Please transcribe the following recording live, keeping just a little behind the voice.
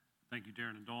Thank you,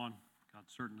 Darren and Dawn. God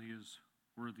certainly is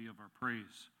worthy of our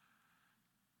praise.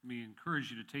 Let me encourage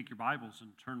you to take your Bibles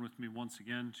and turn with me once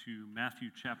again to Matthew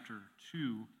chapter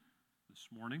 2 this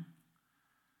morning.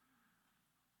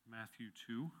 Matthew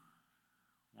 2.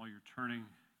 While you're turning,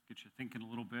 get you thinking a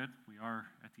little bit. We are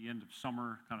at the end of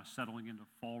summer, kind of settling into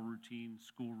fall routine,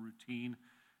 school routine.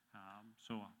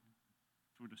 So I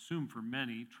would assume for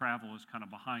many, travel is kind of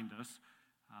behind us.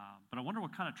 But I wonder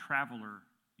what kind of traveler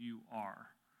you are.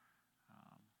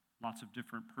 Lots of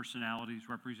different personalities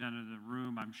represented in the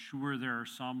room. I'm sure there are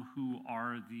some who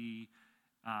are the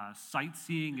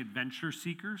sightseeing adventure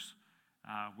seekers,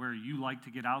 where you like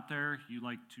to get out there, you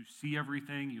like to see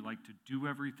everything, you like to do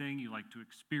everything, you like to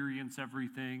experience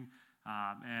everything,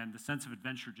 and the sense of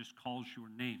adventure just calls your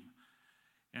name.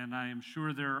 And I am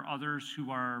sure there are others who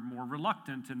are more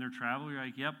reluctant in their travel. You're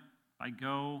like, yep, I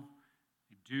go,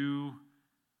 I do,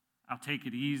 I'll take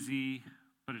it easy,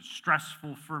 but it's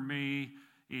stressful for me.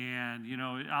 And,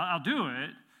 I'll do it.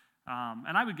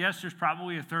 And I would guess there's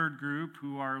probably a third group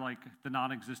who are like the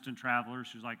non-existent travelers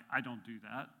who's like, I don't do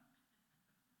that.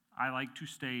 I like to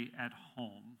stay at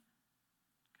home.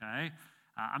 Okay?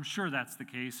 I'm sure that's the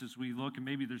case as we look, and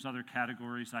maybe there's other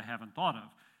categories I haven't thought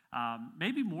of.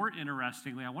 Maybe more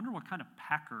interestingly, I wonder what kind of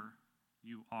packer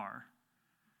you are.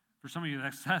 For some of you,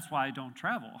 that's why I don't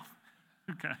travel.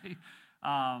 Okay?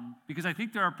 Because I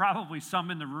think there are probably some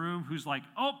in the room who's like,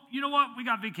 oh, you know what? We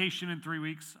got vacation in 3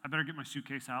 weeks. I better get my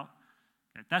suitcase out.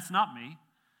 Okay, that's not me.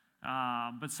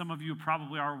 But some of you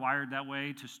probably are wired that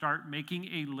way to start making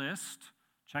a list,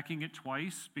 checking it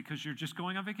twice because you're just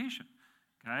going on vacation.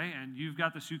 Okay, and you've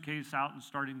got the suitcase out and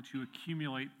starting to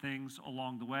accumulate things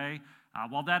along the way.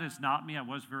 While that is not me, I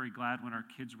was very glad when our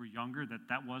kids were younger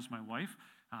that was my wife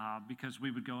because we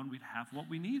would go and we'd have what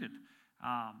we needed.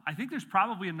 I think there's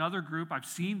probably another group. I've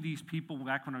seen these people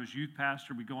back when I was youth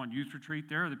pastor. We go on youth retreat.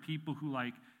 There are the people who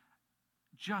like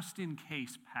just in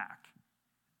case pack.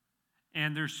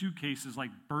 And their suitcases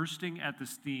like bursting at the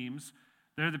seams.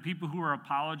 They're the people who are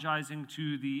apologizing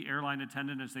to the airline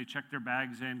attendant as they check their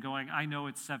bags in, going, I know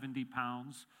it's 70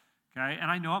 pounds, okay? And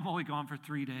I know I'm only gone for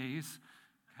 3 days,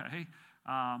 okay?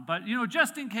 But,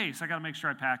 just in case, I got to make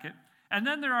sure I pack it. And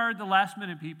then there are the last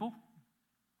minute people.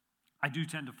 I do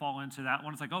tend to fall into that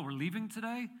one. It's like, oh, we're leaving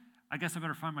today? I guess I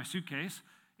better find my suitcase.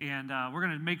 And we're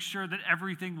going to make sure that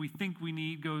everything we think we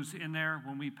need goes in there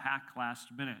when we pack last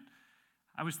minute.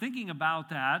 I was thinking about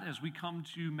that as we come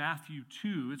to Matthew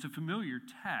 2. It's a familiar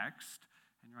text.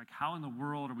 And you're like, how in the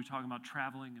world are we talking about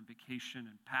traveling and vacation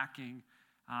and packing?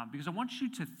 Because I want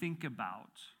you to think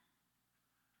about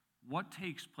what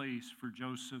takes place for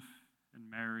Joseph and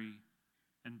Mary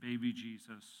and baby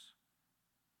Jesus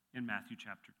in Matthew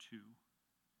chapter 2.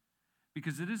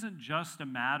 Because it isn't just a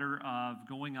matter of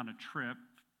going on a trip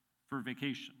for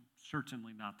vacation.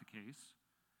 Certainly not the case.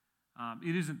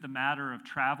 It isn't the matter of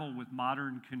travel with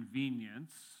modern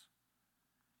convenience.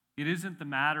 It isn't the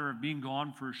matter of being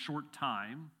gone for a short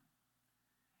time.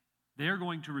 They are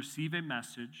going to receive a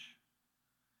message,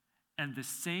 and the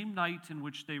same night in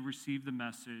which they receive the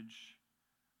message,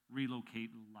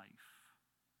 relocate life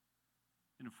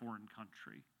in a foreign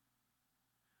country.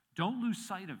 Don't lose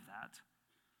sight of that.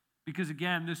 Because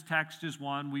again, this text is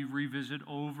one we revisit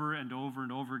over and over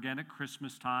and over again at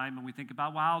Christmas time. And we think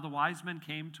about, wow, the wise men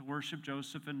came to worship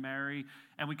Joseph and Mary.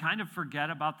 And we kind of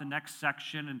forget about the next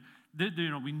section.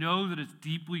 And we know that it's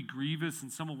deeply grievous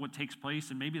in some of what takes place.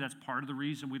 And maybe that's part of the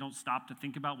reason we don't stop to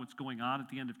think about what's going on at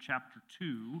the end of chapter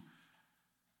 2.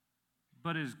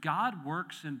 But as God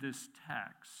works in this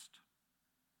text,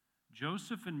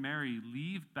 Joseph and Mary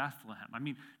leave Bethlehem. I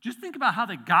mean, just think about how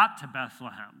they got to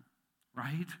Bethlehem,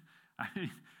 right? I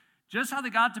mean, just how they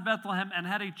got to Bethlehem and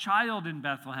had a child in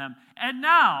Bethlehem. And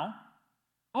now,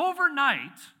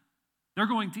 overnight, they're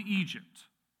going to Egypt.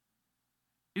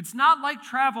 It's not like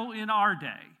travel in our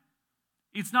day.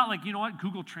 It's not like,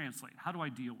 Google Translate. How do I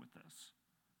deal with this?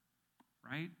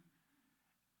 Right?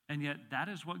 And yet, that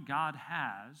is what God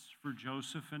has for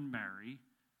Joseph and Mary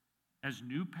as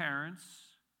new parents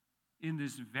in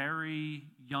this very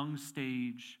young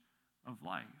stage of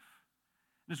life.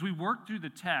 As we work through the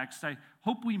text, I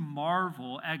hope we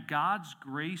marvel at God's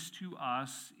grace to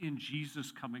us in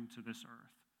Jesus coming to this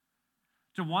earth.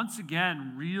 To once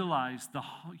again realize the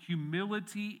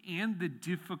humility and the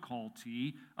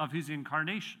difficulty of his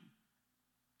incarnation.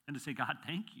 And to say, God,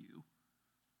 thank you.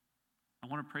 I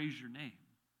want to praise your name.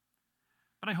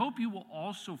 But I hope you will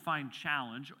also find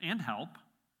challenge and help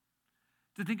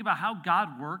to think about how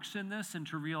God works in this and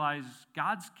to realize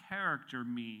God's character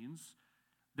means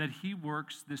that he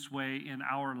works this way in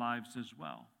our lives as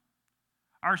well.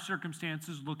 Our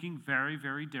circumstances looking very,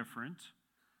 very different.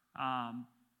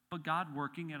 but God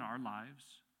working in our lives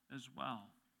as well.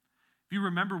 If you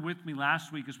remember with me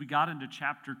last week, as we got into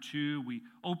chapter 2, we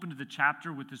opened the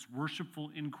chapter with this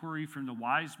worshipful inquiry from the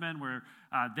wise men where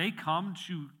they come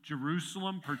to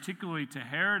Jerusalem, particularly to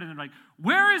Herod, and they're like,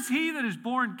 "Where is he that is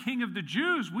born King of the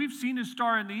Jews? We've seen his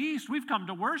star in the east. We've come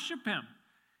to worship him."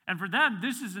 And for them,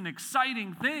 this is an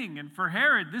exciting thing. And for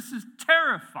Herod, this is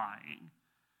terrifying.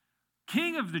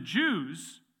 King of the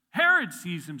Jews, Herod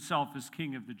sees himself as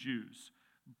King of the Jews.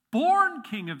 Born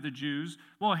King of the Jews.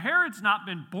 Well, Herod's not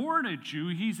been born a Jew.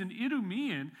 He's an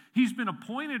Idumean. He's been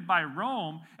appointed by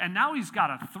Rome, and now he's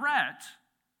got a threat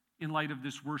in light of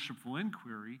this worshipful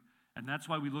inquiry. And that's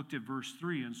why we looked at verse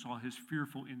 3 and saw his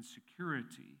fearful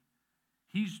insecurity.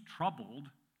 He's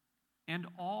troubled, and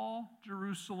all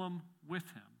Jerusalem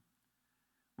with him.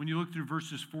 When you look through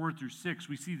verses 4 through 6,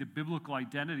 we see the biblical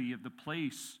identity of the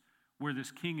place where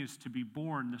this king is to be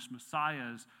born, this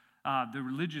Messiah is. The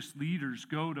religious leaders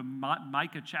go to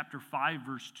Micah chapter 5,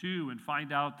 verse 2, and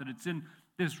find out that it's in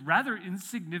this rather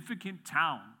insignificant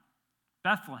town,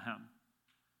 Bethlehem,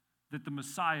 that the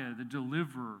Messiah, the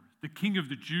deliverer, the King of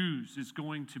the Jews is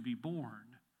going to be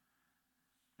born.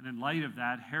 And in light of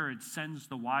that, Herod sends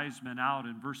the wise men out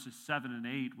in verses 7 and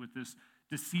 8 with this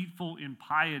deceitful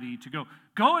impiety to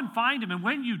go and find him, and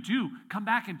when you do, come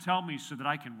back and tell me so that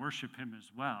I can worship him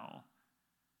as well.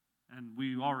 And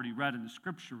we already read in the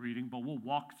scripture reading, but we'll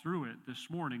walk through it this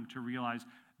morning to realize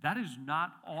that is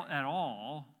not at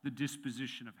all the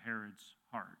disposition of Herod's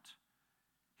heart.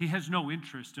 He has no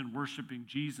interest in worshiping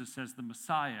Jesus as the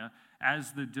Messiah,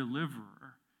 as the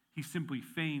deliverer. He simply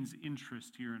feigns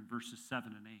interest here in verses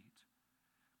 7 and 8.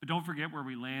 But don't forget where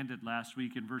we landed last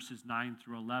week in verses 9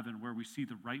 through 11, where we see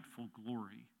the rightful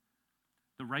glory,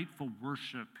 the rightful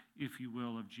worship, if you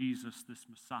will, of Jesus, this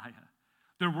Messiah.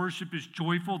 Their worship is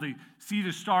joyful. They see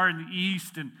the star in the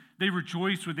east, and they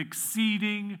rejoice with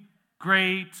exceeding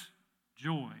great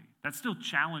joy. That still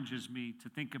challenges me to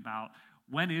think about,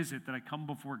 when is it that I come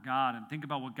before God and think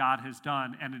about what God has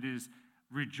done, and it is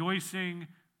rejoicing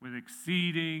with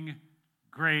exceeding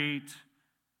great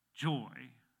joy.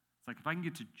 It's like, if I can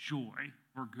get to joy,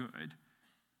 we're good,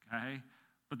 okay?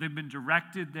 But they've been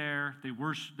directed there. Their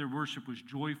worship was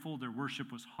joyful. Their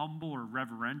worship was humble or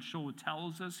reverential. It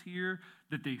tells us here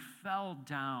that they fell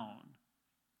down.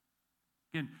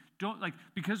 Again,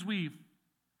 because we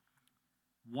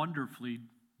wonderfully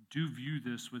do view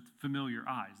this with familiar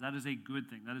eyes. That is a good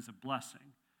thing. That is a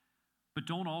blessing. But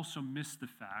don't also miss the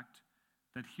fact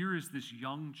that here is this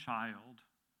young child,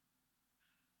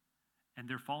 and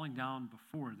they're falling down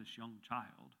before this young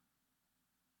child.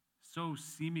 So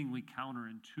seemingly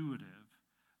counterintuitive,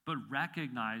 but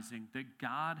recognizing that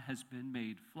God has been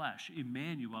made flesh.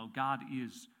 Emmanuel, God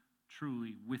is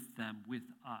truly with them, with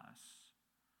us.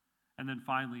 And then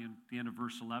finally, in the end of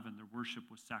verse 11, their worship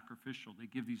was sacrificial. They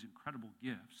give these incredible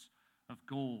gifts of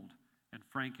gold and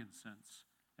frankincense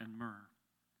and myrrh.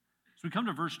 So we come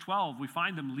to verse 12, we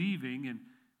find them leaving and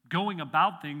going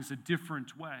about things a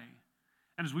different way.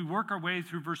 And as we work our way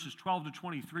through verses 12 to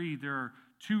 23, there are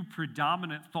two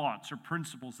predominant thoughts or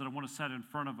principles that I want to set in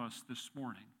front of us this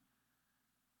morning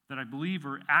that I believe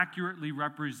accurately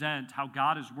represent how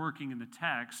God is working in the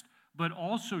text, but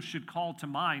also should call to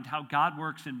mind how God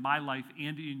works in my life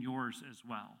and in yours as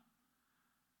well.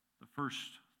 The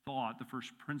first thought, the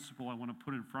first principle I want to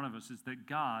put in front of us is that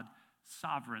God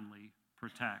sovereignly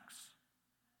protects.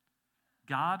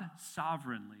 God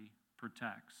sovereignly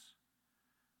protects.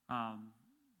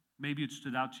 Maybe it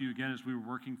stood out to you again as we were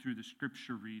working through the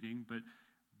scripture reading, but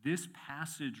this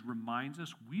passage reminds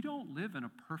us we don't live in a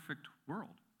perfect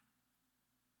world.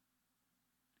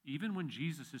 Even when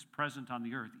Jesus is present on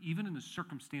the earth, even in the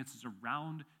circumstances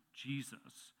around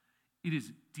Jesus, it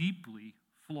is deeply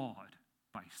flawed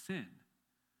by sin.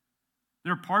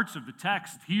 There are parts of the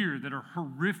text here that are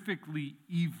horrifically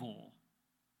evil.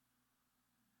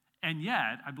 And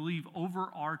yet, I believe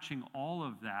overarching all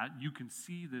of that, you can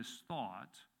see this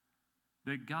thought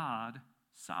that God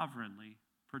sovereignly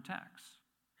protects.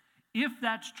 If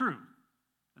that's true,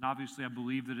 and obviously I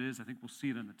believe that it is, I think we'll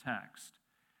see it in the text,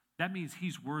 that means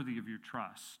he's worthy of your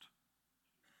trust,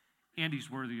 and he's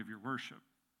worthy of your worship.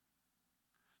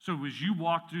 So as you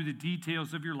walk through the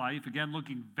details of your life, again,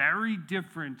 looking very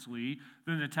differently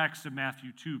than the text of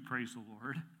Matthew 2, praise the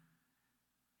Lord,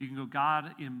 you can go,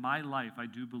 God, in my life, I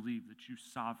do believe that you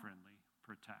sovereignly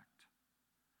protect.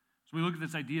 So we look at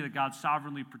this idea that God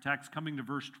sovereignly protects. Coming to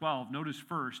verse 12, notice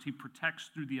first, he protects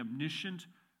through the omniscient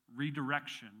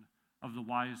redirection of the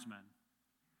wise men.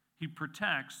 He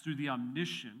protects through the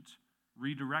omniscient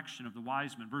redirection of the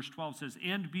wise men. Verse 12 says,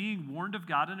 and being warned of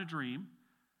God in a dream,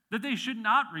 that they should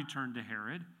not return to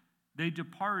Herod, they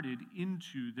departed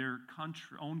into their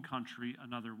own country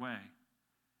another way.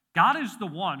 God is the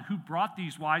one who brought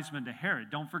these wise men to Herod.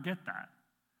 Don't forget that.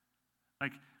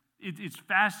 Like, it's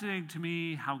fascinating to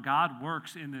me how God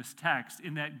works in this text,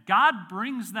 in that God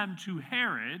brings them to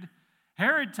Herod.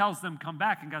 Herod tells them, come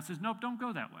back, and God says, nope, don't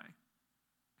go that way.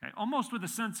 Okay? Almost with a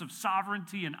sense of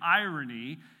sovereignty and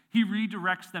irony, he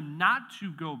redirects them not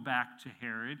to go back to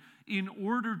Herod in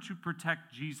order to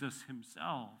protect Jesus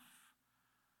himself.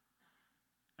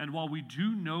 And while we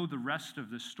do know the rest of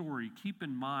the story, keep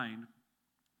in mind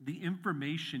the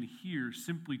information here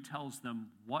simply tells them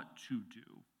what to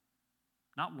do,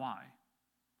 not why.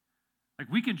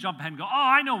 Like, we can jump ahead and go, oh,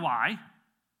 I know why.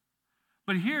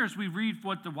 But here, as we read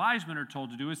what the wise men are told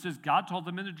to do, it says God told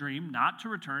them in a dream not to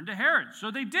return to Herod.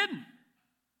 So they didn't.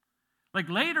 Like,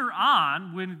 later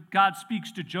on, when God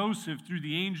speaks to Joseph through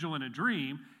the angel in a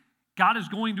dream, God is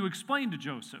going to explain to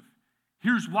Joseph,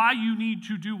 here's why you need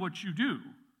to do what you do.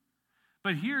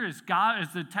 But here, as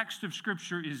the text of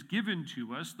Scripture is given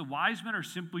to us, the wise men are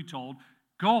simply told,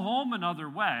 go home another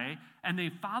way, and they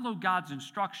follow God's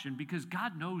instruction because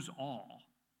God knows all.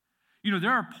 You know,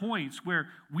 there are points where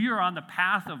we are on the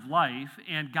path of life,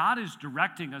 and God is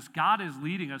directing us, God is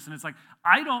leading us, and it's like,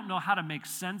 I don't know how to make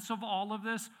sense of all of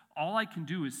this. All I can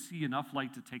do is see enough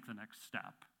light to take the next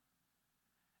step.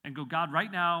 And go, God,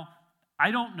 right now,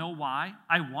 I don't know why.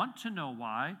 I want to know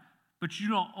why, but you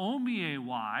don't owe me a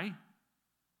why.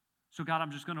 So God,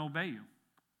 I'm just going to obey you.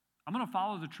 I'm going to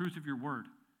follow the truth of your word.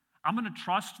 I'm going to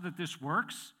trust that this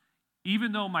works,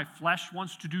 even though my flesh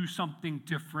wants to do something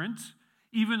different,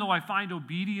 even though I find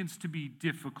obedience to be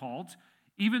difficult,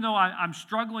 even though I'm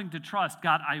struggling to trust,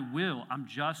 God, I will. I'm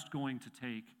just going to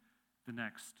take the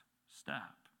next step.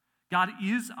 God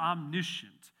is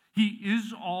omniscient. He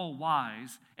is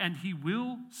all-wise, and he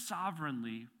will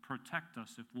sovereignly protect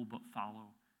us if we'll but follow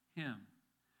him.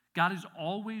 God is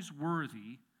always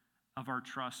worthy of our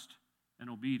trust and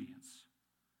obedience.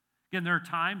 Again, there are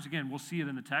times, we'll see it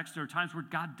in the text, there are times where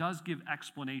God does give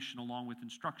explanation along with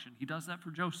instruction. He does that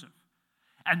for Joseph.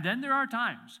 And then there are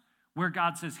times where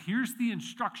God says, here's the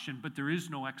instruction, but there is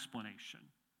no explanation.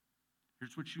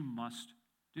 Here's what you must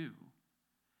do.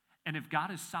 And if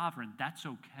God is sovereign, that's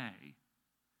okay.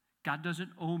 God doesn't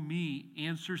owe me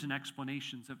answers and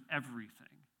explanations of everything.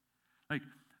 Like,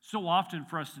 so often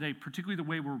for us today, particularly the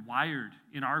way we're wired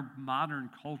in our modern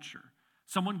culture,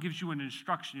 someone gives you an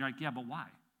instruction, you're like, yeah, but why?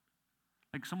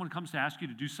 Like, someone comes to ask you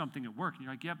to do something at work, and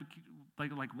you're like, yeah, but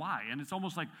like why? And it's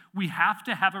almost like we have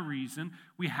to have a reason,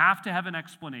 we have to have an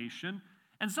explanation,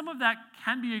 and some of that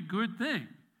can be a good thing.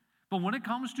 But when it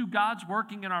comes to God's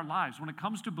working in our lives, when it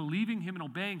comes to believing him and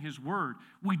obeying his word,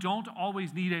 we don't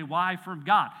always need a why from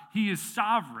God. He is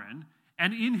sovereign,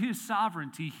 and in his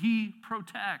sovereignty, he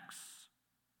protects.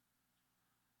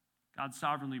 God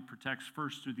sovereignly protects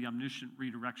first through the omniscient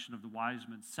redirection of the wise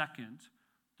men, second,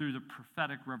 through the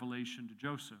prophetic revelation to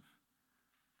Joseph.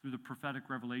 Through the prophetic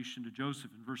revelation to Joseph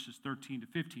in verses 13 to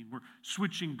 15. We're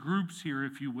switching groups here,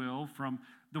 if you will, from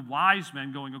the wise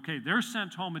men going, okay, they're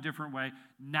sent home a different way.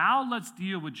 Now let's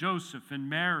deal with Joseph and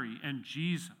Mary and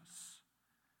Jesus.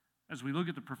 As we look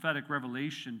at the prophetic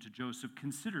revelation to Joseph,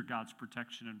 consider God's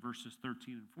protection in verses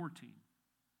 13 and 14.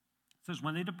 It says,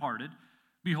 when they departed,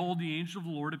 behold, the angel of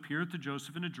the Lord appeared to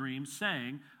Joseph in a dream,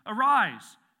 saying,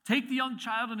 arise, take the young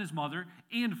child and his mother,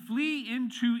 and flee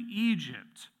into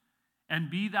Egypt, and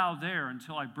be thou there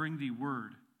until I bring thee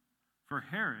word. For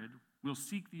Herod will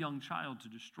seek the young child to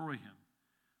destroy him.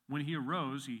 When he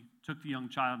arose, he took the young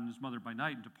child and his mother by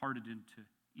night and departed into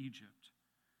Egypt.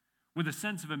 With a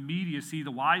sense of immediacy,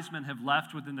 the wise men have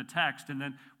left within the text, and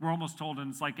then we're almost told,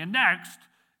 and it's like, and next,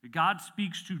 God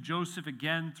speaks to Joseph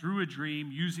again through a dream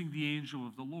using the angel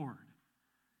of the Lord.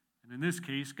 And in this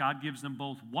case, God gives them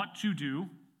both what to do,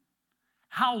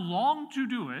 how long to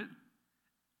do it,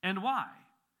 and why.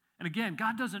 And again,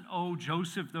 God doesn't owe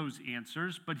Joseph those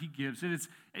answers, but he gives it. It's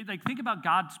like, think about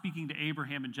God speaking to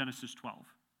Abraham in Genesis 12.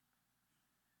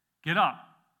 Get up,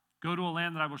 go to a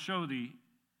land that I will show thee,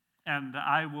 and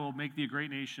I will make thee a great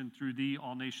nation. Through thee,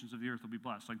 all nations of the earth will be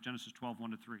blessed, like Genesis 12,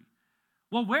 1 to 3.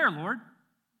 Well, where, Lord?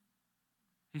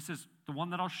 He says, the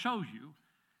one that I'll show you.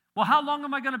 Well, how long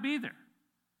am I going to be there?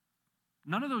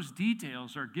 None of those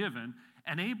details are given,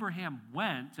 and Abraham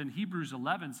went, and Hebrews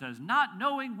 11 says, not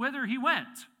knowing whither he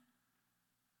went.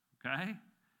 Okay?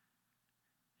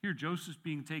 Here, Joseph's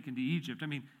being taken to Egypt. I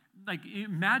mean, like,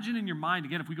 imagine in your mind,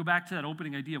 again, if we go back to that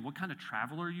opening idea of what kind of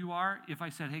traveler you are, if I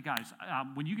said, hey, guys,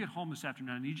 when you get home this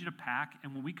afternoon, I need you to pack,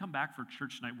 and when we come back for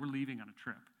church tonight, we're leaving on a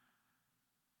trip.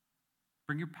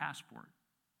 Bring your passport.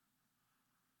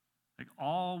 Like,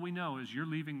 all we know is you're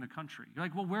leaving the country. You're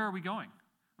like, well, where are we going?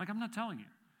 Like, I'm not telling you.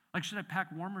 Like, should I pack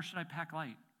warm or should I pack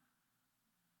light?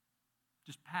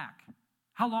 Just pack.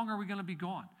 How long are we going to be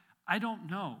gone? I don't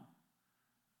know.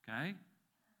 Okay?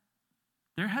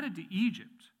 They're headed to Egypt.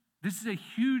 This is a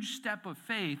huge step of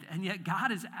faith, and yet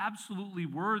God is absolutely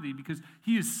worthy because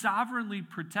he is sovereignly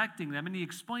protecting them, and he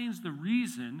explains the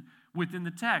reason within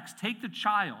the text. Take the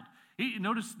child.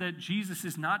 Notice that Jesus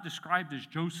is not described as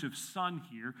Joseph's son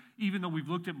here, even though we've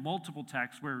looked at multiple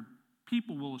texts where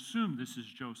people will assume this is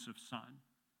Joseph's son.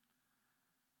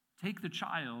 Take the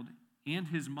child and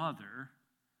his mother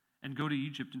and go to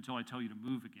Egypt until I tell you to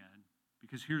move again,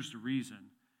 because here's the reason.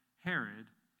 Herod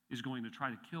is going to try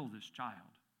to kill this child.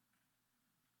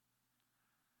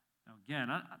 Now, again,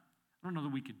 I don't know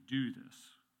that we could do this,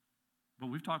 but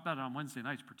we've talked about it on Wednesday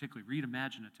nights, particularly. Read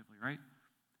imaginatively, right?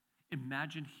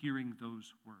 Imagine hearing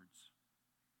those words.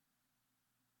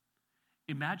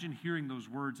 Imagine hearing those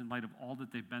words in light of all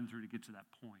that they've been through to get to that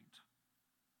point.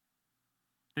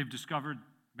 They've discovered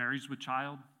Mary's with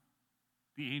child.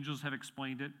 The angels have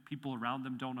explained it. People around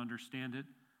them don't understand it.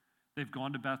 They've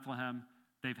gone to Bethlehem.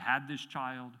 They've had this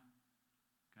child.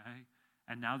 Okay?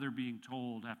 And now they're being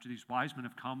told, after these wise men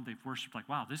have come, they've worshiped like,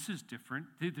 wow, this is different.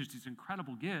 There's these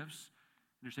incredible gifts.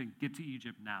 And they're saying, get to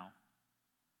Egypt now.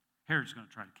 Herod's going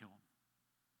to try to kill him.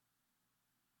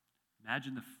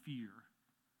 Imagine the fear,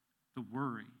 the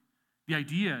worry, the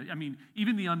idea,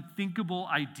 even the unthinkable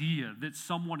idea that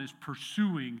someone is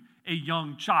pursuing a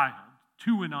young child,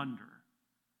 2 and under.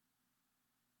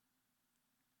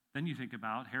 Then you think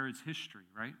about Herod's history,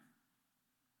 right?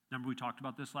 Remember we talked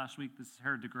about this last week? This is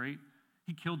Herod the Great.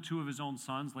 He killed 2 of his own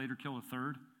sons, later killed a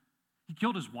third. He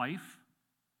killed his wife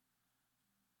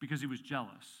because he was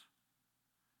jealous.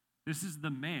 This is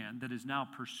the man that is now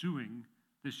pursuing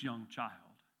this young child.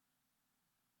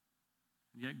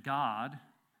 Yet God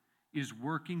is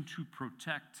working to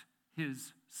protect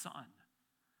his son.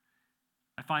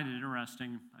 I find it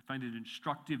interesting. I find it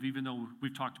instructive, even though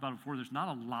we've talked about it before. There's not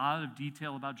a lot of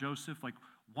detail about Joseph. Like,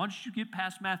 once you get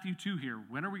past Matthew 2 here,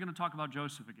 when are we going to talk about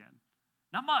Joseph again?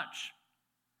 Not much.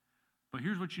 But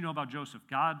here's what you know about Joseph.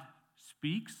 God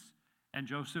speaks, and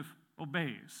Joseph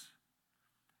obeys.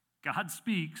 God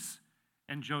speaks,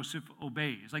 and Joseph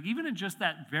obeys. Like, even in just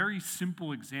that very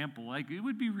simple example, like, it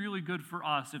would be really good for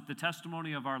us if the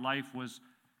testimony of our life was,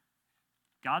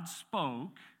 God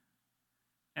spoke,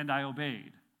 and I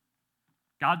obeyed.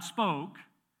 God spoke,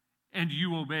 and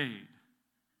you obeyed.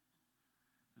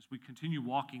 As we continue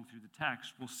walking through the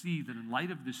text, we'll see that in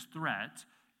light of this threat,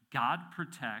 God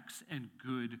protects and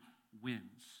good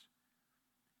wins.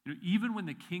 Even when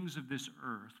the kings of this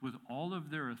earth, with all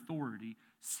of their authority,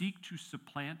 seek to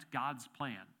supplant God's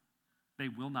plan, they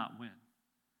will not win.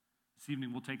 This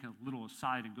evening, we'll take a little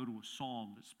aside and go to a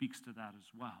psalm that speaks to that as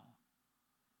well.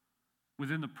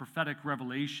 Within the prophetic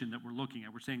revelation that we're looking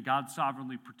at, we're saying God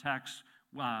sovereignly protects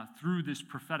through this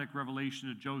prophetic revelation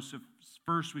of Joseph.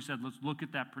 First, we said, let's look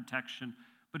at that protection.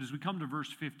 But as we come to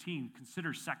verse 15,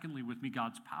 consider secondly with me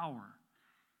God's power.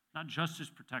 Not just his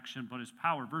protection, but his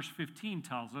power. Verse 15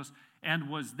 tells us, and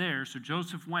was there. So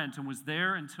Joseph went and was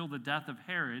there until the death of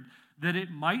Herod, that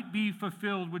it might be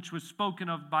fulfilled, which was spoken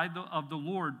of of the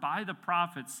Lord by the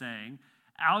prophet, saying,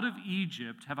 out of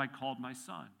Egypt have I called my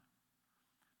son.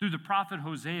 Through the prophet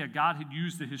Hosea, God had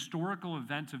used the historical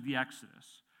event of the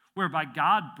Exodus, whereby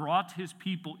God brought his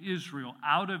people Israel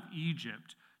out of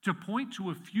Egypt to point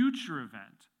to a future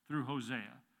event through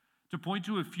Hosea, to point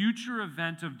to a future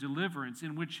event of deliverance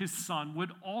in which his son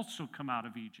would also come out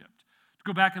of Egypt. To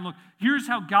go back and look, here's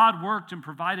how God worked and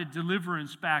provided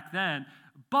deliverance back then,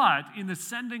 but in the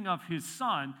sending of his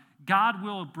son, God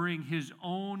will bring his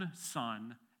own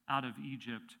son out of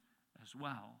Egypt as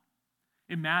well.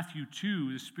 In Matthew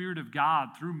 2, the Spirit of God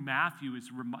through Matthew is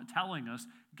telling us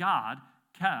God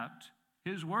kept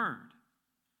his word.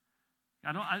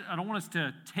 I don't want us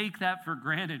to take that for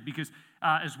granted, because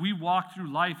as we walk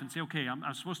through life and say, okay,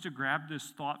 I'm supposed to grab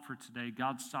this thought for today,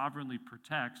 God sovereignly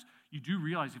protects, you do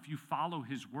realize if you follow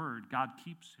his word, God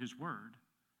keeps his word.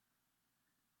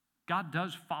 God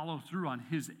does follow through on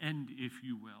his end, if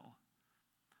you will.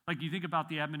 Like, you think about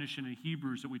the admonition in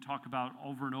Hebrews that we talk about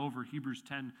over and over, Hebrews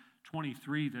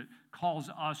 10:23, that calls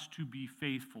us to be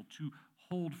faithful, to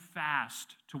hold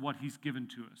fast to what he's given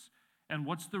to us. And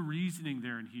what's the reasoning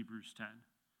there in Hebrews 10?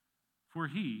 For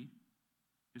he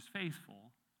is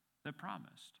faithful that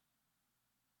promised.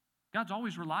 God's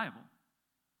always reliable.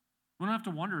 We don't have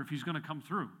to wonder if he's going to come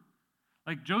through.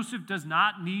 Like, Joseph does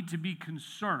not need to be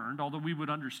concerned, although we would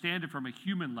understand it from a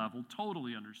human level,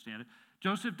 totally understand it.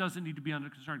 Joseph doesn't need to be under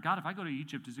concern. God, if I go to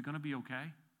Egypt, is it going to be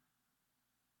okay?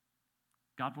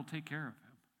 God will take care of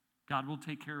him. God will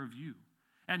take care of you.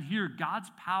 And here, God's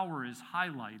power is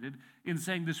highlighted in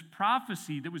saying this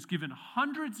prophecy that was given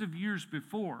hundreds of years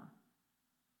before,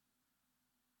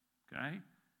 okay?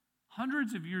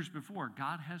 Hundreds of years before,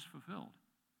 God has fulfilled.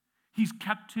 He's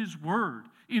kept his word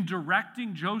in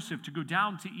directing Joseph to go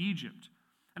down to Egypt.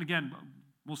 And again,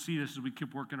 we'll see this as we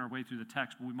keep working our way through the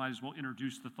text, but we might as well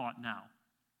introduce the thought now.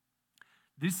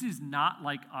 This is not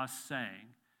like us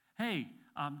saying, hey,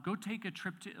 go take a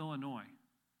trip to Illinois.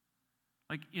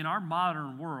 Like in our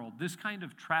modern world, this kind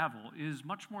of travel is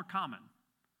much more common,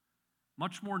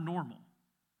 much more normal.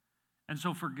 And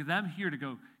so for them here to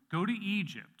go to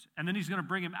Egypt, and then he's going to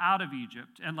bring him out of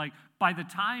Egypt. And like by the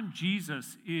time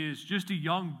Jesus is just a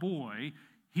young boy,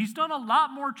 he's done a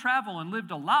lot more travel and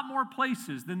lived a lot more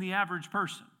places than the average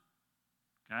person.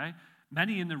 Okay?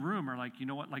 Many in the room are like, you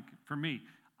know what, like for me,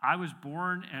 I was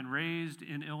born and raised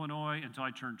in Illinois until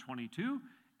I turned 22,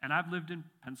 and I've lived in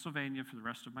Pennsylvania for the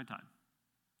rest of my time.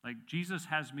 Like Jesus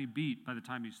has me beat by the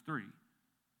time he's 3.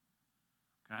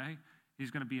 Okay? He's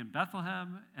going to be in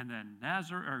Bethlehem, and then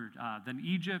then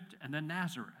Egypt, and then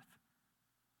Nazareth.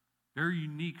 Very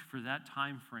unique for that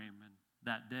time frame and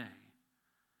that day.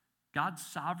 God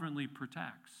sovereignly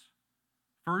protects.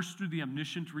 First, through the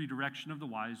omniscient redirection of the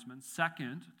wise men.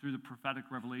 Second, through the prophetic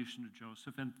revelation of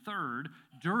Joseph. And third,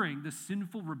 during the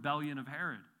sinful rebellion of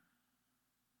Herod.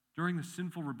 During the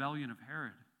sinful rebellion of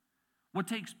Herod. What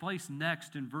takes place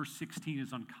next in verse 16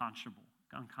 is unconscionable.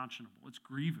 It's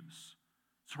grievous.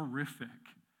 It's horrific.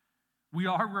 We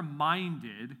are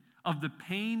reminded of the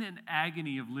pain and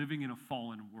agony of living in a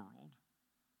fallen world.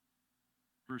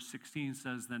 Verse 16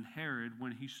 says, then Herod,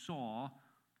 when he saw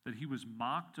that he was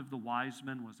mocked of the wise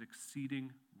men, was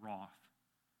exceeding wroth,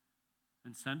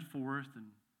 and sent forth and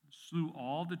slew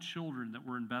all the children that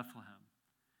were in Bethlehem,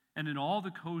 and in all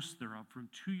the coasts thereof, from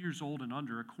 2 years old and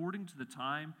under, according to the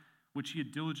time which he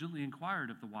had diligently inquired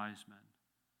of the wise men.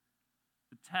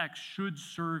 The text should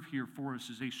serve here for us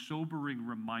as a sobering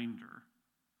reminder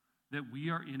that we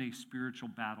are in a spiritual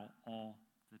battle all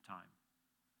the time.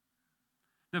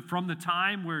 That from the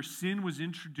time where sin was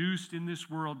introduced in this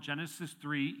world, Genesis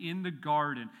 3, in the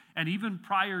garden, and even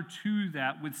prior to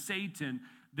that with Satan,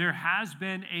 there has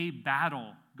been a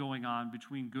battle going on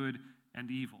between good and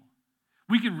evil.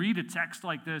 We can read a text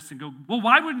like this and go, well,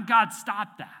 why wouldn't God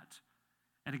stop that?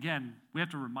 And again, we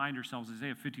have to remind ourselves,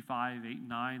 Isaiah 55, 8 and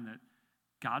 9, that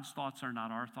God's thoughts are not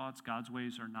our thoughts. God's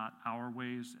ways are not our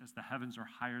ways. As the heavens are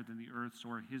higher than the earth, so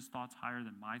are his thoughts higher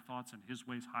than my thoughts, and his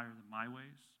ways higher than my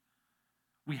ways.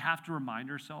 We have to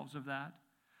remind ourselves of that.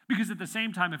 Because at the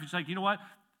same time, if it's like, you know what?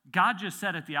 God just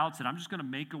said at the outset, I'm just going to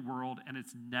make a world, and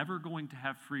it's never going to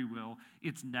have free will.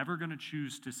 It's never going to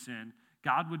choose to sin.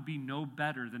 God would be no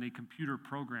better than a computer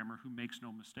programmer who makes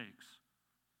no mistakes.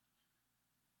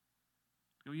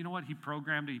 You know what? He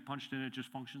programmed it, he punched in it, just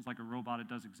functions like a robot. It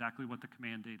does exactly what the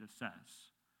command data says.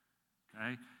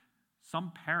 Okay?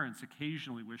 Some parents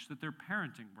occasionally wish that their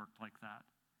parenting worked like that.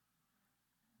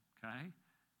 Okay?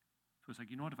 So it's like,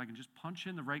 you know what? If I can just punch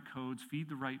in the right codes, feed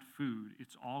the right food,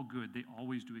 it's all good. They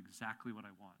always do exactly what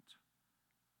I want.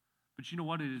 But you know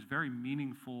what? It is very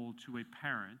meaningful to a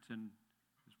parent, and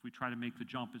if we try to make the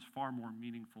jump, it's far more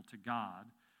meaningful to God,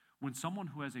 when someone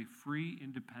who has a free,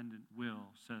 independent will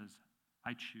says,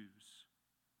 I choose.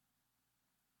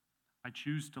 I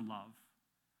choose to love.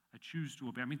 I choose to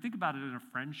obey. I mean, think about it in a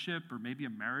friendship or maybe a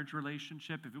marriage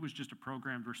relationship. If it was just a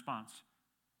programmed response.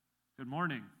 Good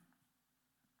morning.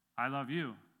 I love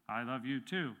you. I love you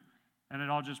too. And it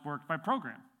all just worked by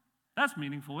program. That's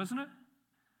meaningful, isn't it?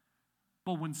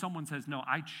 But when someone says, no,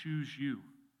 I choose you.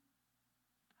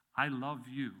 I love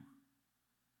you.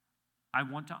 I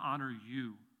want to honor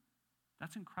you.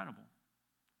 That's incredible.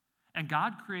 And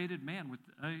God created man with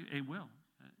a will.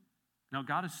 Now,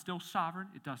 God is still sovereign.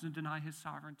 It doesn't deny his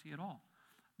sovereignty at all.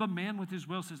 But man with his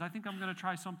will says, I think I'm going to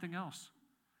try something else.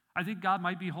 I think God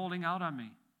might be holding out on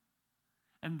me.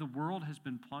 And the world has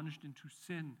been plunged into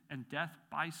sin and death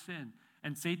by sin.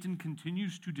 And Satan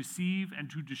continues to deceive and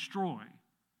to destroy.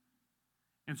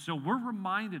 And so we're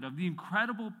reminded of the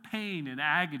incredible pain and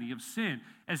agony of sin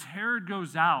as Herod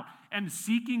goes out and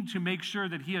seeking to make sure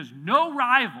that he has no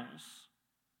rivals,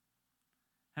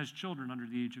 has children under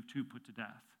the age of 2 put to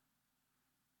death.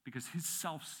 Because his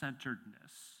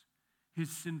self-centeredness,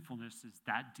 his sinfulness is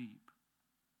that deep.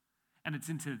 And it's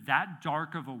into that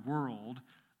dark of a world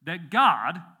that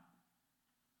God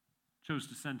chose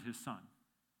to send his son.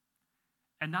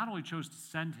 And not only chose to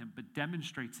send him, but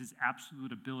demonstrates his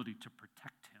absolute ability to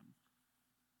protect him.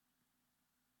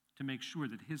 To make sure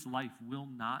that his life will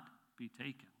not be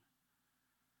taken.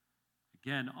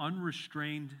 Again,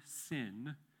 unrestrained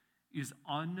sin is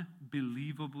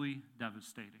unbelievably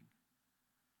devastating.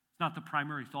 It's not the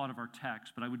primary thought of our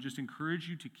text, but I would just encourage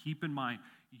you to keep in mind,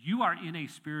 you are in a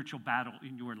spiritual battle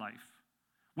in your life.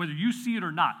 Whether you see it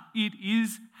or not, it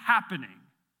is happening.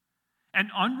 And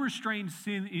unrestrained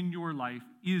sin in your life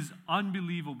is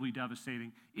unbelievably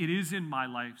devastating. It is in my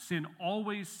life. Sin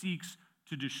always seeks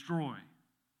to destroy.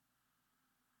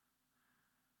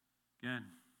 Again,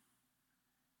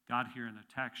 God here in the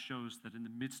text shows that in the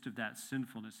midst of that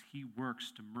sinfulness, he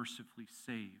works to mercifully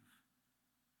save.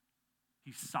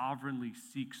 He sovereignly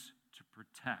seeks to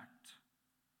protect.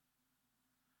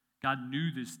 God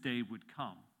knew this day would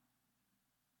come.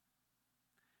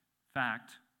 In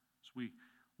fact, as we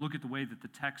look at the way that the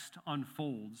text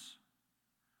unfolds,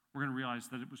 we're going to realize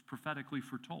that it was prophetically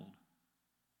foretold.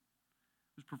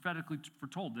 It was prophetically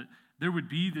foretold that there would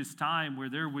be this time where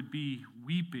there would be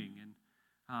weeping and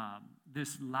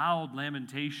this loud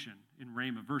lamentation in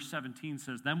Ramah. Verse 17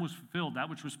 says, "Then was fulfilled that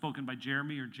which was spoken by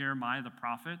Jeremiah the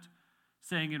prophet,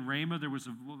 saying, in Ramah there was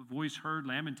a voice heard,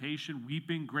 lamentation,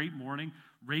 weeping, great mourning,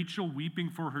 Rachel weeping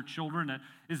for her children." That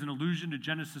is an allusion to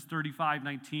Genesis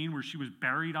 35:19, where she was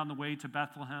buried on the way to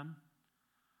Bethlehem.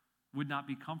 Would not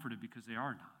be comforted because they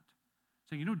are not.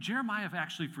 So, Jeremiah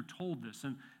actually foretold this.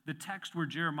 And the text where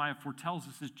Jeremiah foretells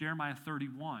this is Jeremiah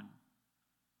 31.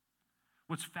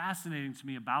 What's fascinating to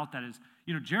me about that is,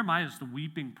 Jeremiah is the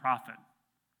weeping prophet.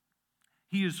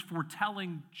 He is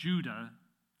foretelling Judah,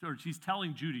 or he's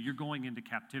telling Judah, you're going into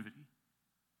captivity.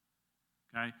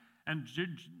 Okay? And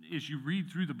as you read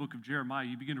through the book of Jeremiah,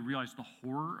 you begin to realize the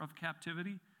horror of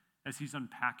captivity as he's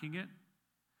unpacking it.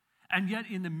 And yet,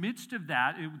 in the midst of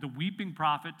that, the weeping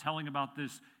prophet telling about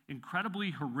this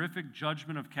incredibly horrific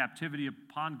judgment of captivity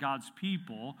upon God's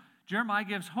people, Jeremiah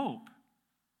gives hope.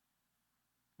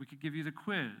 We could give you the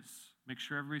quiz. Make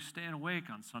sure everybody's staying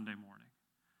awake on Sunday morning,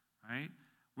 right?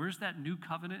 Where's that new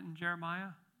covenant in Jeremiah?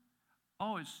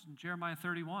 Oh, it's in Jeremiah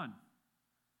 31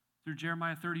 through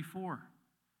Jeremiah 34.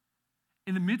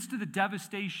 In the midst of the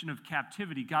devastation of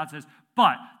captivity, God says,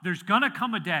 but there's going to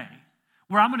come a day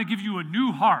where I'm going to give you a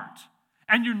new heart,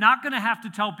 and you're not going to have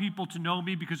to tell people to know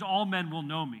me because all men will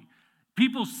know me.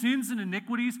 People's sins and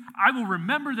iniquities, I will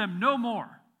remember them no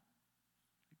more.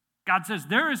 God says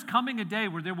there is coming a day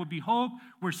where there will be hope,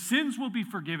 where sins will be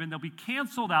forgiven, they'll be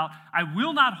canceled out. I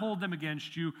will not hold them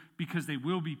against you because they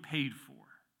will be paid for.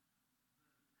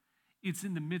 It's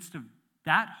in the midst of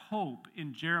that hope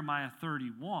in Jeremiah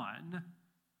 31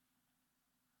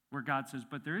 where God says,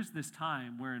 but there is this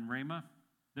time where in Ramah,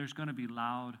 there's going to be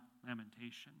loud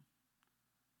lamentation.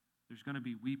 There's going to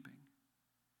be weeping.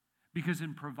 Because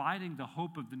in providing the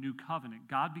hope of the new covenant,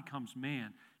 God becomes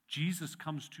man. Jesus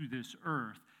comes to this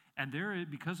earth. And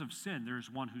because of sin, there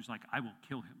is one who's like, I will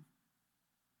kill him.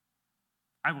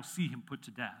 I will see him put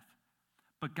to death.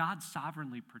 But God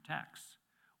sovereignly protects.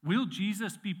 Will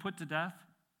Jesus be put to death?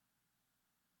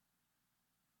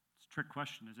 It's a trick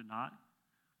question, is it not?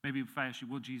 Maybe if I ask you,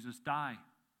 will Jesus die?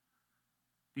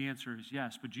 The answer is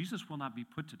yes, but Jesus will not be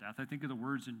put to death. I think of the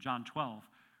words in John 12,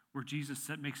 where Jesus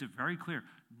makes it very clear,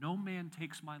 no man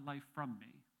takes my life from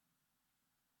me.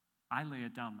 I lay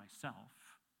it down myself.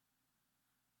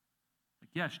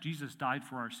 Yes, Jesus died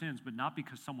for our sins, but not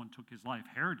because someone took his life.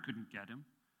 Herod couldn't get him.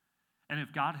 And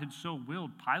if God had so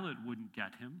willed, Pilate wouldn't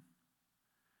get him.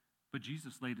 But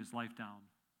Jesus laid his life down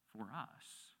for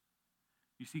us.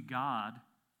 You see, God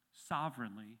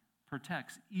sovereignly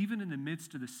protects, even in the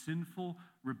midst of the sinful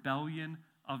rebellion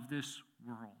of this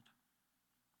world.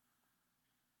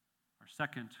 Our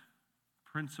second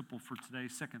principle for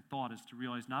today's second thought is to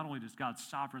realize not only does God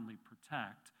sovereignly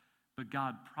protect, but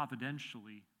God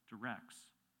providentially directs.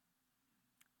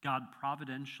 God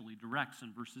providentially directs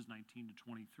in verses 19 to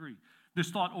 23. This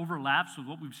thought overlaps with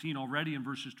what we've seen already in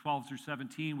verses 12 through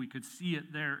 17. We could see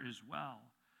it there as well.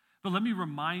 But let me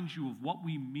remind you of what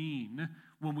we mean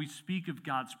when we speak of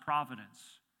God's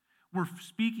providence. We're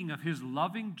speaking of his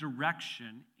loving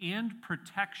direction and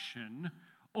protection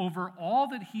over all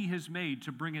that he has made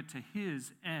to bring it to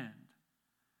his end.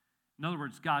 In other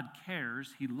words, God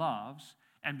cares, he loves,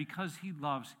 and because he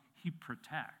loves, he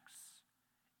protects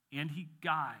and he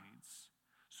guides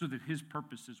so that his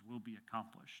purposes will be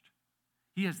accomplished.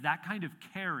 He has that kind of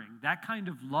caring, that kind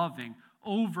of loving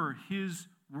over his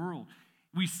world.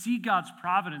 We see God's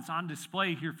providence on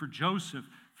display here for Joseph,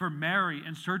 for Mary,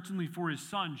 and certainly for his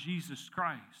son, Jesus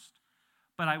Christ.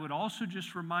 But I would also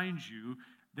just remind you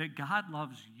that God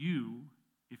loves you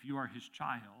if you are his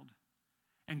child,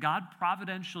 and God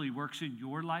providentially works in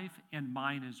your life and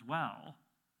mine as well.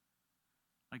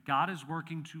 Like God is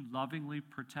working to lovingly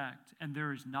protect, and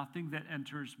there is nothing that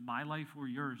enters my life or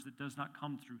yours that does not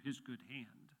come through his good hand.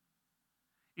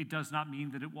 It does not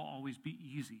mean that it will always be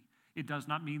easy. It does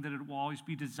not mean that it will always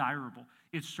be desirable.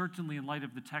 It certainly, in light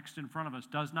of the text in front of us,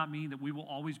 does not mean that we will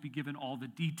always be given all the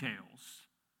details.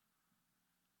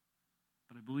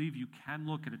 But I believe you can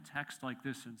look at a text like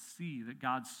this and see that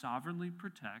God sovereignly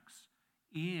protects,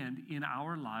 and in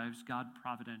our lives, God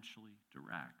providentially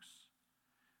directs.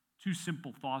 Two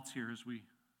simple thoughts here as we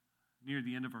near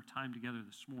the end of our time together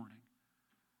this morning.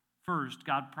 First,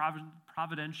 God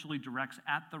providentially directs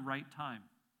at the right time.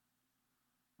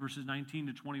 Verses 19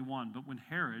 to 21, but when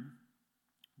Herod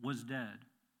was dead,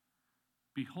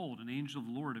 behold, an angel of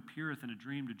the Lord appeareth in a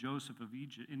dream to Joseph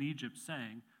in Egypt,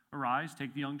 saying, Arise,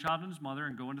 take the young child and his mother,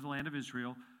 and go into the land of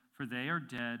Israel, for they are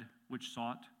dead which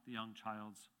sought the young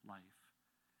child's life.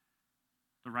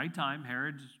 The right time,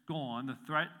 Herod's gone, the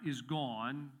threat is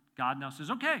gone. God now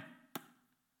says, okay,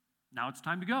 now it's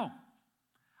time to go.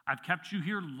 I've kept you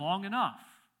here long enough.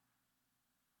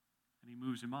 And he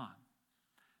moves him on.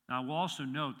 Now, we'll also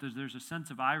note that there's a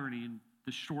sense of irony in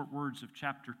the short words of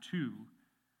chapter 2,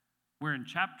 where in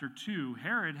chapter 2,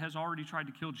 Herod has already tried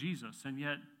to kill Jesus, and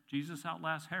yet Jesus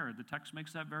outlasts Herod. The text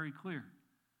makes that very clear.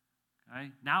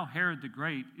 Okay? Now Herod the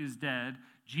Great is dead,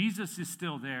 Jesus is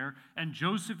still there, and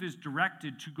Joseph is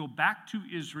directed to go back to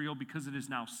Israel because it is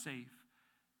now safe.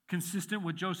 Consistent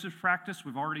with Joseph's practice,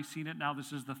 we've already seen it now,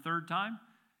 this is the third time.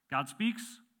 God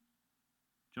speaks,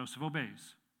 Joseph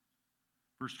obeys.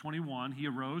 Verse 21, he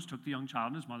arose, took the young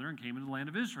child and his mother, and came into the land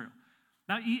of Israel.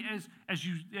 Now,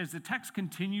 as the text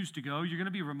continues to go, you're going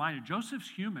to be reminded, Joseph's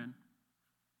human.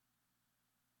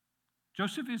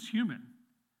 Joseph is human.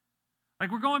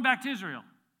 Like, we're going back to Israel.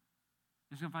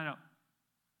 He's going to find out,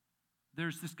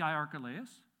 there's this guy Archelaus.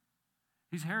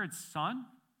 He's Herod's son.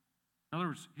 In other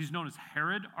words, he's known as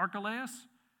Herod Archelaus.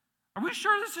 Are we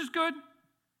sure this is good?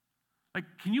 Like,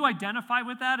 can you identify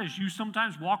with that as you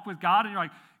sometimes walk with God and you're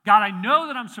like, God, I know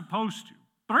that I'm supposed to,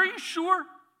 but are you sure?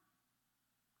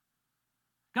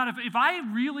 God, if I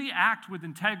really act with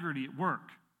integrity at work,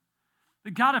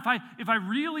 God, if I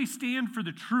really stand for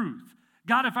the truth,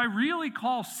 God, if I really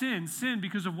call sin, sin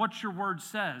because of what your word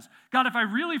says, God, if I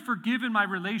really forgive in my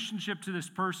relationship to this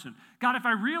person, God, if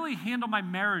I really handle my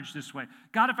marriage this way,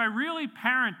 God, if I really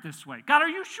parent this way, God, are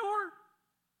you sure?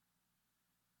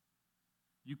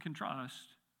 You can trust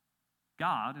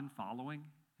God in following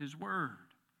his word.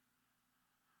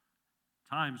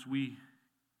 At times we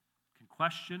can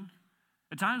question.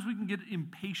 At times we can get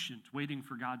impatient waiting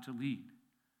for God to lead.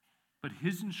 But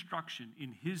his instruction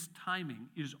in his timing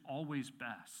is always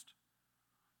best.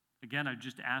 Again, I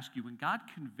just ask you, when God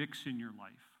convicts in your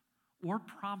life or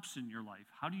prompts in your life,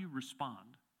 how do you respond?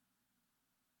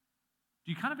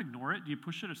 Do you kind of ignore it? Do you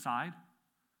push it aside?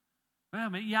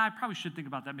 Well, yeah, I probably should think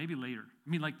about that maybe later. I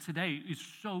mean, like today, it's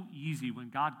so easy when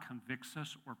God convicts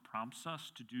us or prompts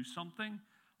us to do something,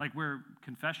 like where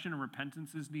confession and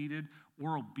repentance is needed,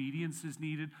 or obedience is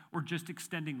needed, or just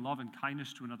extending love and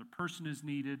kindness to another person is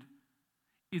needed.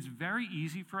 It's very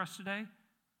easy for us today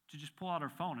to just pull out our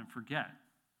phone and forget.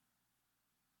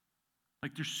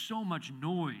 Like there's so much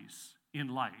noise in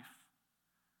life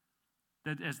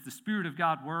that as the Spirit of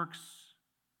God works,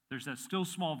 there's that still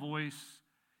small voice.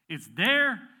 It's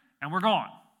there and we're gone.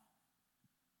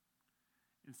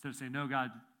 Instead of saying, no,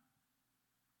 God,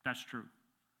 that's true.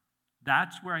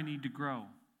 That's where I need to grow.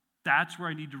 That's where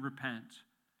I need to repent.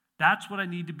 That's what I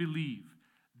need to believe.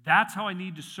 That's how I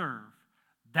need to serve.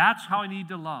 That's how I need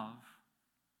to love.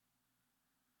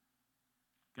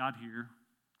 God here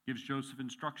gives Joseph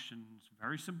instructions.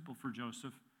 Very simple for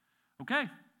Joseph. Okay,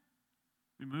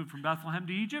 we moved from Bethlehem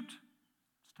to Egypt.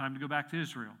 It's time to go back to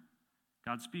Israel.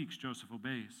 God speaks, Joseph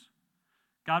obeys.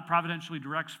 God providentially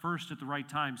directs first at the right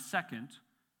time, second,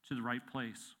 to the right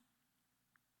place.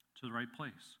 To the right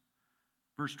place.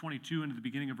 Verse 22 into the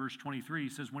beginning of verse 23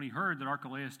 says, when he heard that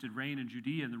Archelaus did reign in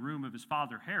Judea in the room of his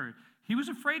father Herod, he was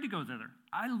afraid to go thither.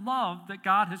 I love that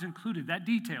God has included that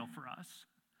detail for us.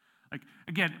 Like,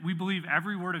 again, we believe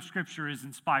every word of Scripture is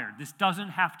inspired. This doesn't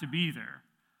have to be there.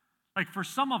 Like, for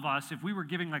some of us, if we were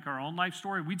giving like our own life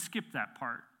story, we'd skip that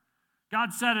part.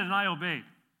 God said it and I obeyed.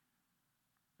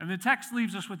 And the text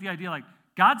leaves us with the idea like,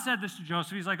 God said this to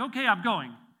Joseph. He's like, okay, I'm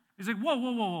going. He's like,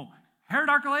 whoa. Herod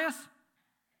Archelaus?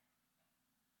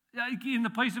 In the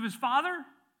place of his father?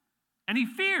 And he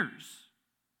fears.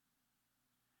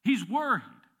 He's worried.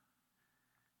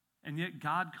 And yet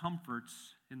God comforts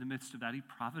in the midst of that. He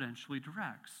providentially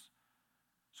directs.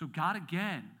 So God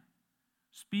again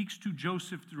speaks to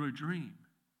Joseph through a dream.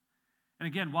 And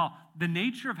again, while the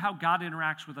nature of how God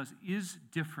interacts with us is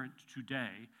different today,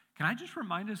 can I just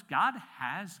remind us, God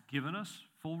has given us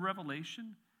full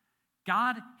revelation.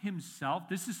 God himself,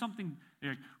 this is something,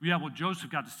 Joseph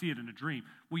got to see it in a dream.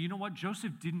 Well, you know what?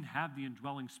 Joseph didn't have the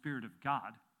indwelling Spirit of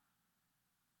God.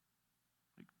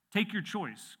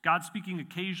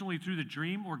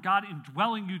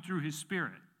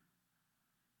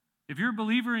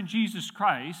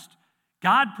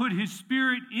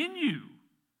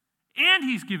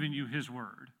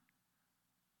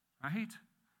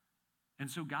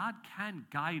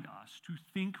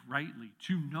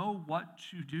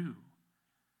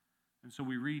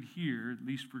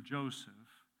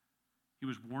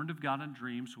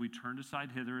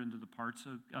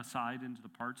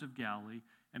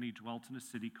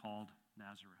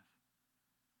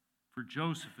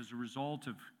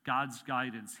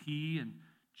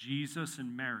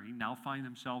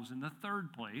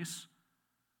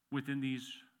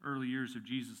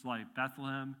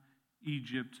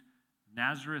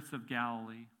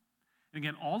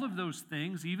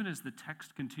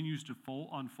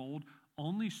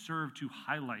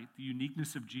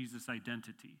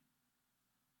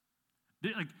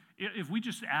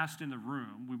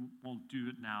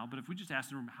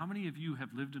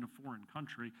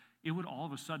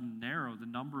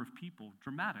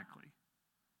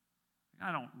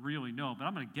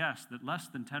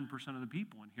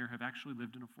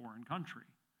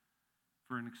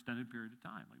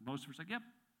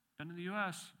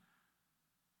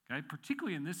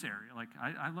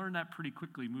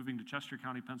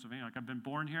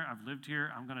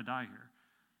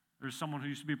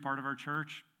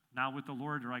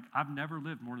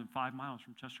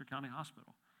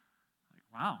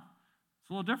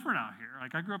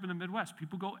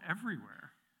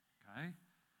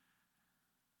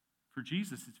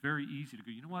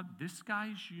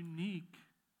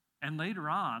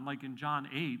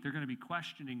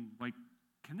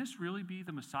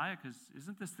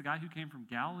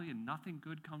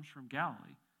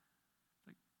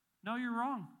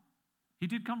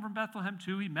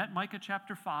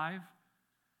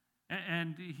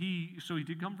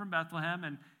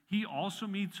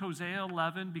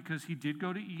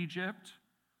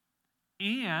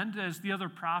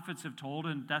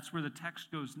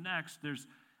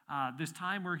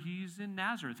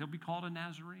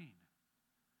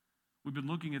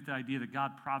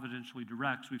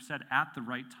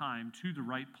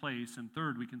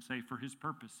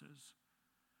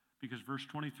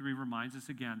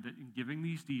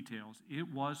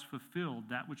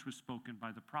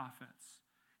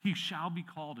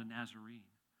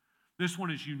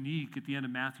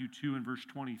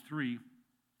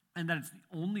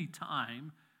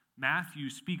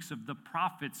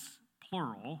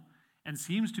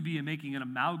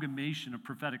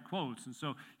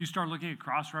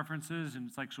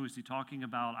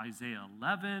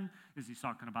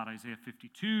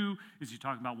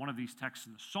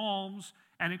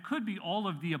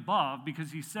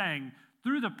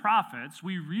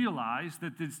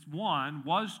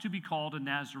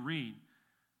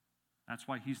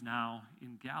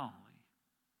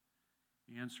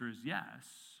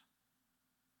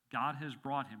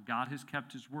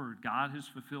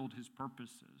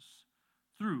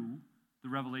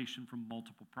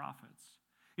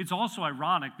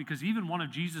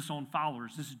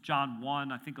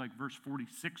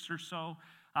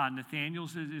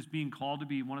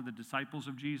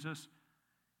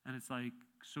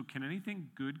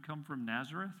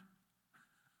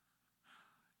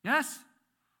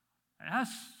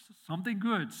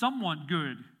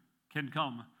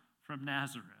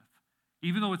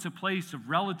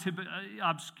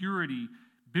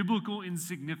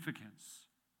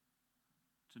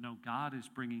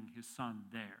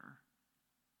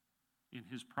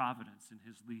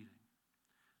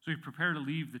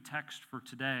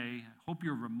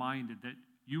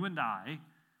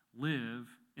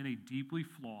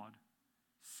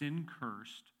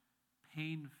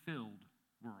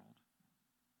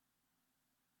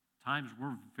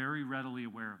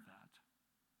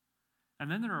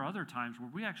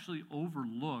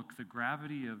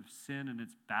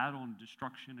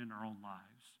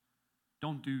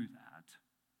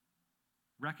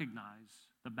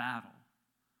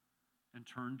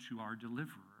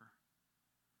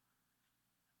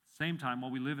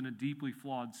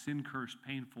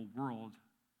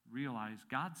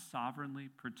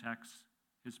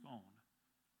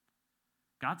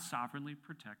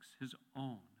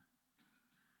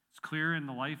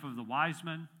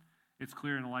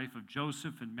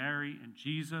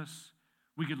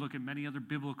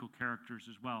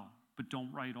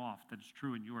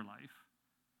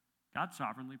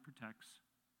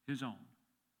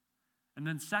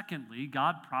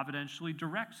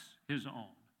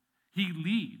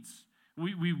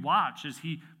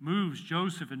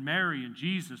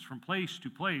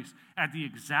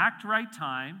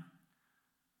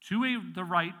 to the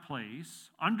right place,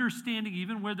 understanding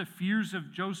even where the fears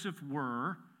of Joseph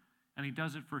were, and he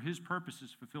does it for his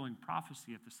purposes, fulfilling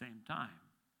prophecy at the same time.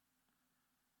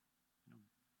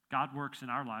 God works in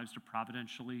our lives to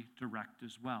providentially direct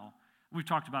as well. We've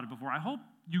talked about it before. I hope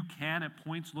you can at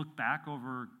points look back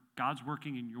over God's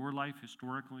working in your life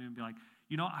historically and be like,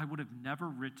 I would have never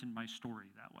written my story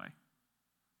that way.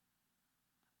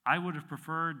 I would have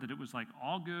preferred that it was like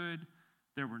all good.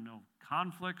 There were no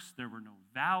conflicts. There were no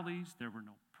valleys. There were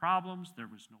no problems. There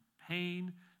was no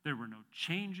pain. There were no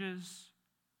changes.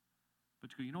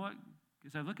 But to go, you know what?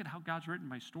 As I look at how God's written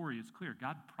my story, it's clear.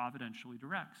 God providentially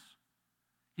directs.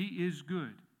 He is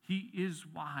good. He is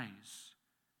wise.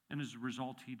 And as a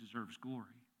result, he deserves glory.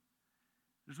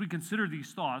 As we consider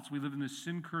these thoughts, we live in this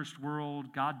sin-cursed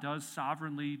world. God does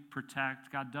sovereignly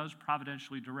protect. God does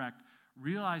providentially direct.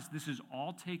 Realize this is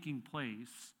all taking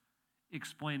place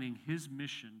explaining his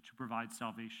mission to provide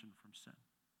salvation from sin.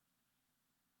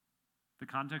 The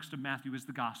context of Matthew is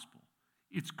the gospel.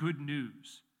 It's good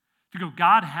news. To go,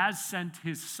 God has sent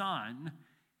his son.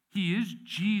 He is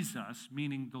Jesus,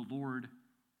 meaning the Lord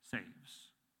saves.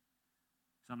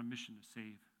 He's on a mission to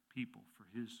save people for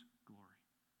his glory.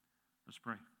 Let's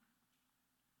pray.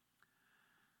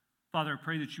 Father, I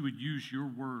pray that you would use your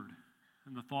word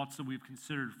and the thoughts that we've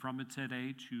considered from it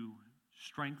today to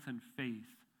strengthen faith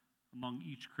among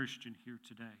each Christian here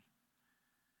today.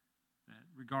 That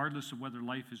regardless of whether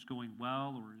life is going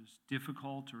well or is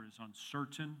difficult or is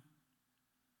uncertain,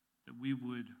 that we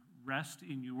would rest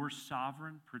in your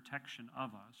sovereign protection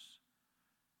of us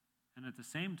and at the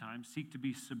same time seek to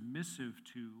be submissive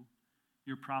to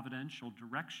your providential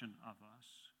direction of us,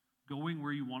 going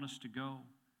where you want us to go,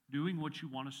 doing what you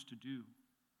want us to do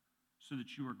so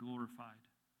that you are glorified.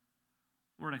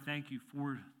 Lord, I thank you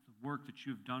for the work that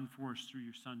you have done for us through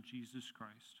your Son, Jesus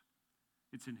Christ.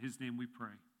 It's in his name we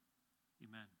pray.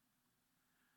 Amen.